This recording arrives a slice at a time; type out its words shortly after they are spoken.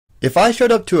If I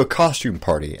showed up to a costume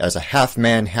party as a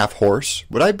half-man, half-horse,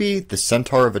 would I be the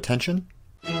centaur of attention?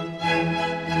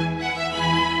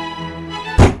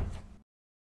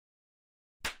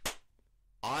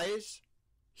 Eyes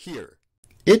here.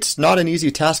 It's not an easy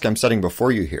task I'm setting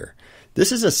before you here.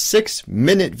 This is a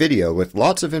 6-minute video with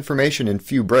lots of information and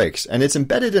few breaks, and it's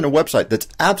embedded in a website that's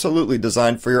absolutely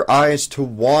designed for your eyes to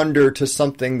wander to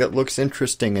something that looks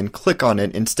interesting and click on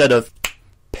it instead of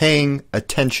paying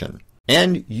attention.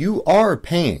 And you are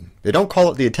paying. They don't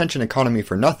call it the attention economy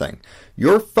for nothing.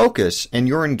 Your focus and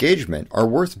your engagement are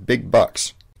worth big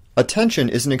bucks. Attention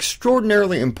is an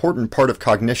extraordinarily important part of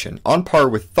cognition, on par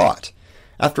with thought.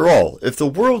 After all, if the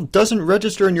world doesn't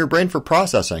register in your brain for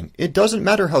processing, it doesn't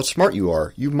matter how smart you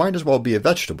are, you might as well be a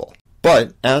vegetable.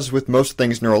 But, as with most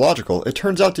things neurological, it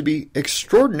turns out to be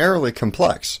extraordinarily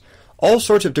complex. All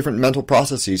sorts of different mental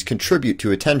processes contribute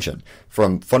to attention,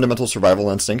 from fundamental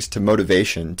survival instincts to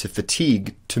motivation to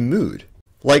fatigue to mood.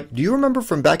 Like, do you remember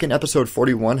from back in episode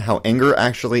 41 how anger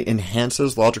actually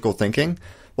enhances logical thinking?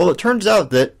 Well, it turns out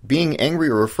that being angry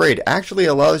or afraid actually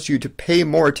allows you to pay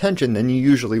more attention than you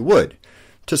usually would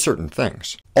to certain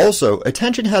things. Also,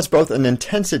 attention has both an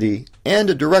intensity and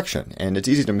a direction, and it's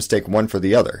easy to mistake one for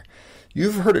the other.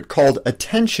 You've heard it called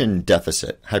attention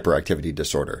deficit hyperactivity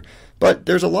disorder, but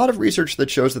there's a lot of research that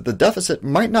shows that the deficit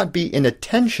might not be in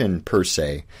attention per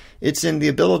se, it's in the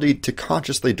ability to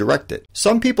consciously direct it.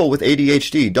 Some people with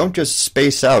ADHD don't just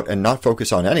space out and not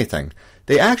focus on anything,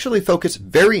 they actually focus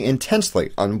very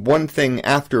intensely on one thing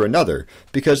after another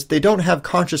because they don't have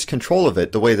conscious control of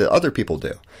it the way that other people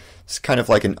do. It's kind of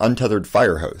like an untethered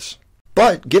fire hose.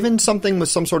 But given something with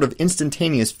some sort of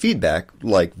instantaneous feedback,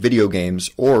 like video games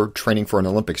or training for an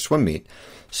Olympic swim meet,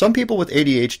 some people with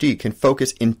ADHD can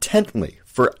focus intently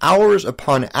for hours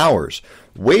upon hours,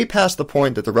 way past the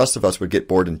point that the rest of us would get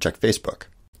bored and check Facebook.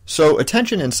 So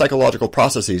attention in psychological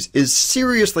processes is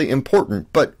seriously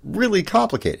important, but really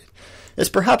complicated. It's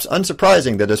perhaps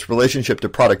unsurprising that its relationship to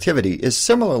productivity is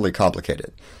similarly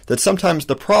complicated, that sometimes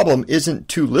the problem isn't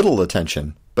too little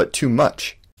attention, but too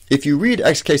much. If you read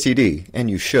XKCD, and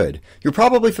you should, you're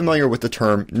probably familiar with the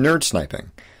term nerd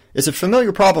sniping. It's a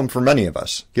familiar problem for many of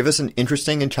us. Give us an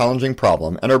interesting and challenging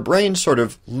problem, and our brains sort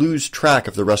of lose track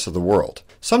of the rest of the world.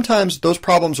 Sometimes those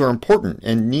problems are important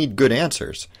and need good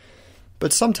answers.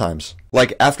 But sometimes,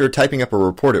 like after typing up a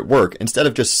report at work, instead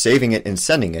of just saving it and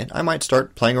sending it, I might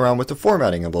start playing around with the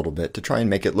formatting a little bit to try and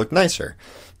make it look nicer.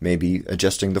 Maybe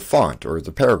adjusting the font or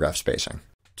the paragraph spacing.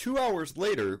 2 hours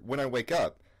later, when I wake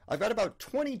up, I've got about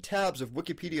 20 tabs of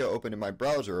Wikipedia open in my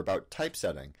browser about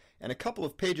typesetting, and a couple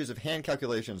of pages of hand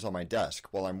calculations on my desk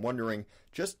while I'm wondering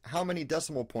just how many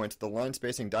decimal points the line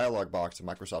spacing dialog box of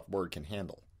Microsoft Word can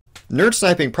handle. Nerd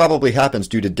sniping probably happens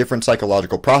due to different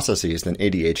psychological processes than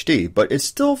ADHD, but it's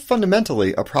still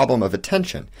fundamentally a problem of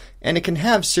attention, and it can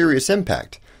have serious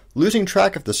impact. Losing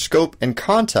track of the scope and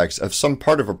context of some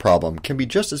part of a problem can be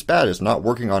just as bad as not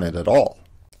working on it at all.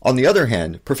 On the other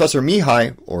hand, Professor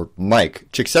Mihai, or Mike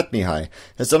Csikszentmihalyi,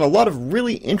 has done a lot of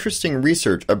really interesting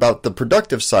research about the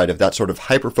productive side of that sort of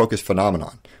hyper-focused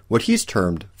phenomenon, what he's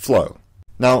termed flow.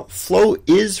 Now, flow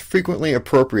is frequently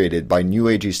appropriated by New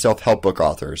Agey self-help book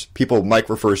authors, people Mike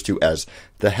refers to as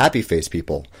the happy face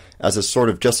people, as a sort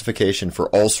of justification for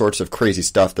all sorts of crazy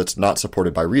stuff that's not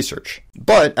supported by research.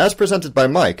 But, as presented by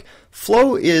Mike,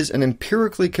 flow is an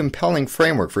empirically compelling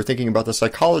framework for thinking about the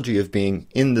psychology of being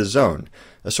in the zone,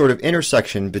 a sort of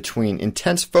intersection between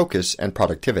intense focus and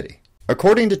productivity.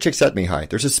 According to Csikszentmihalyi,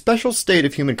 there's a special state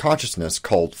of human consciousness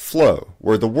called flow,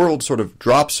 where the world sort of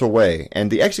drops away and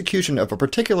the execution of a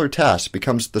particular task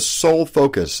becomes the sole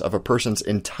focus of a person's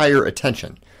entire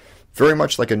attention, very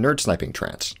much like a nerd sniping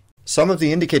trance. Some of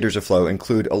the indicators of flow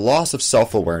include a loss of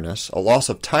self-awareness, a loss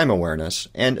of time awareness,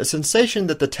 and a sensation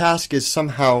that the task is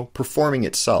somehow performing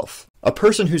itself. A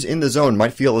person who's in the zone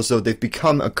might feel as though they've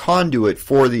become a conduit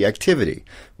for the activity,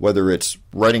 whether it's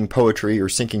writing poetry or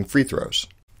sinking free throws.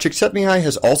 Csikszentmihalyi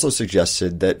has also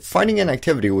suggested that finding an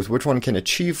activity with which one can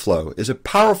achieve flow is a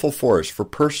powerful force for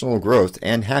personal growth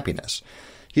and happiness.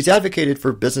 He's advocated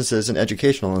for businesses and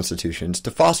educational institutions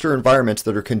to foster environments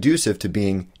that are conducive to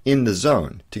being in the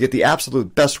zone, to get the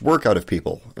absolute best work out of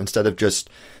people, instead of just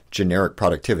generic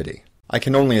productivity. I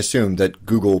can only assume that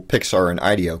Google, Pixar, and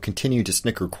IDEO continue to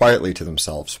snicker quietly to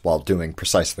themselves while doing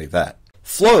precisely that.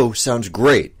 Flow sounds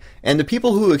great, and the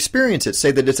people who experience it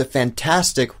say that it's a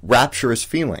fantastic, rapturous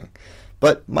feeling.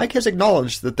 But Mike has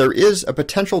acknowledged that there is a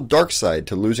potential dark side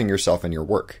to losing yourself in your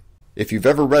work. If you've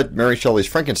ever read Mary Shelley's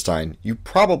Frankenstein, you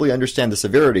probably understand the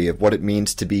severity of what it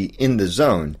means to be in the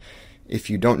zone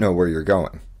if you don't know where you're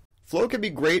going. Flow can be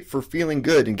great for feeling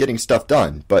good and getting stuff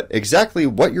done, but exactly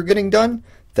what you're getting done,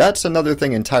 That's another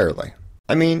thing entirely.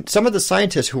 I mean, some of the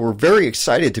scientists who were very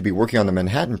excited to be working on the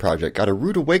Manhattan Project got a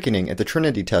rude awakening at the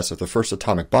Trinity test of the first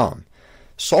atomic bomb.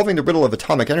 Solving the riddle of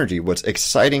atomic energy was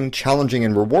exciting, challenging,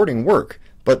 and rewarding work,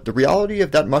 but the reality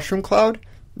of that mushroom cloud?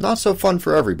 Not so fun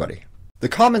for everybody. The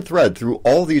common thread through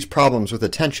all these problems with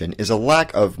attention is a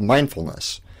lack of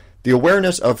mindfulness, the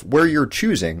awareness of where you're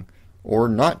choosing, or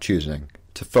not choosing,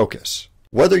 to focus.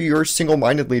 Whether you're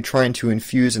single-mindedly trying to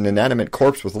infuse an inanimate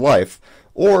corpse with life,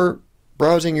 or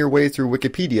browsing your way through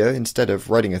Wikipedia instead of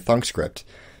writing a THUNK script,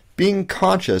 being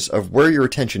conscious of where your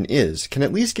attention is can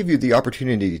at least give you the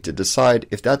opportunity to decide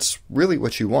if that's really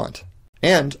what you want.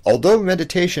 And, although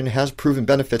meditation has proven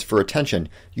benefits for attention,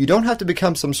 you don't have to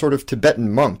become some sort of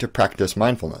Tibetan monk to practice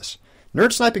mindfulness.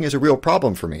 Nerd sniping is a real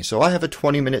problem for me, so I have a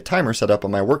 20-minute timer set up on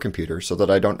my work computer so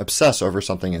that I don't obsess over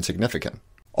something insignificant.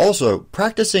 Also,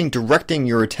 practicing directing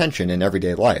your attention in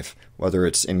everyday life, whether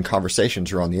it's in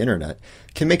conversations or on the internet,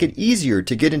 can make it easier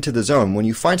to get into the zone when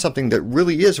you find something that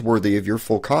really is worthy of your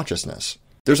full consciousness.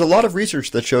 There's a lot of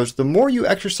research that shows the more you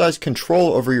exercise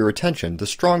control over your attention, the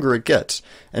stronger it gets.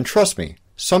 And trust me,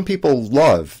 some people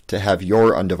love to have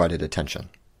your undivided attention.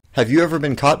 Have you ever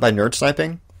been caught by nerd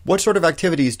sniping? What sort of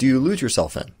activities do you lose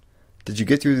yourself in? Did you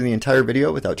get through the entire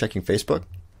video without checking Facebook?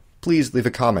 Please leave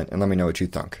a comment and let me know what you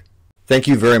think. Thank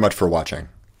you very much for watching.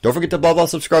 Don't forget to blah blah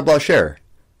subscribe blah share,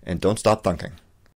 and don't stop thunking.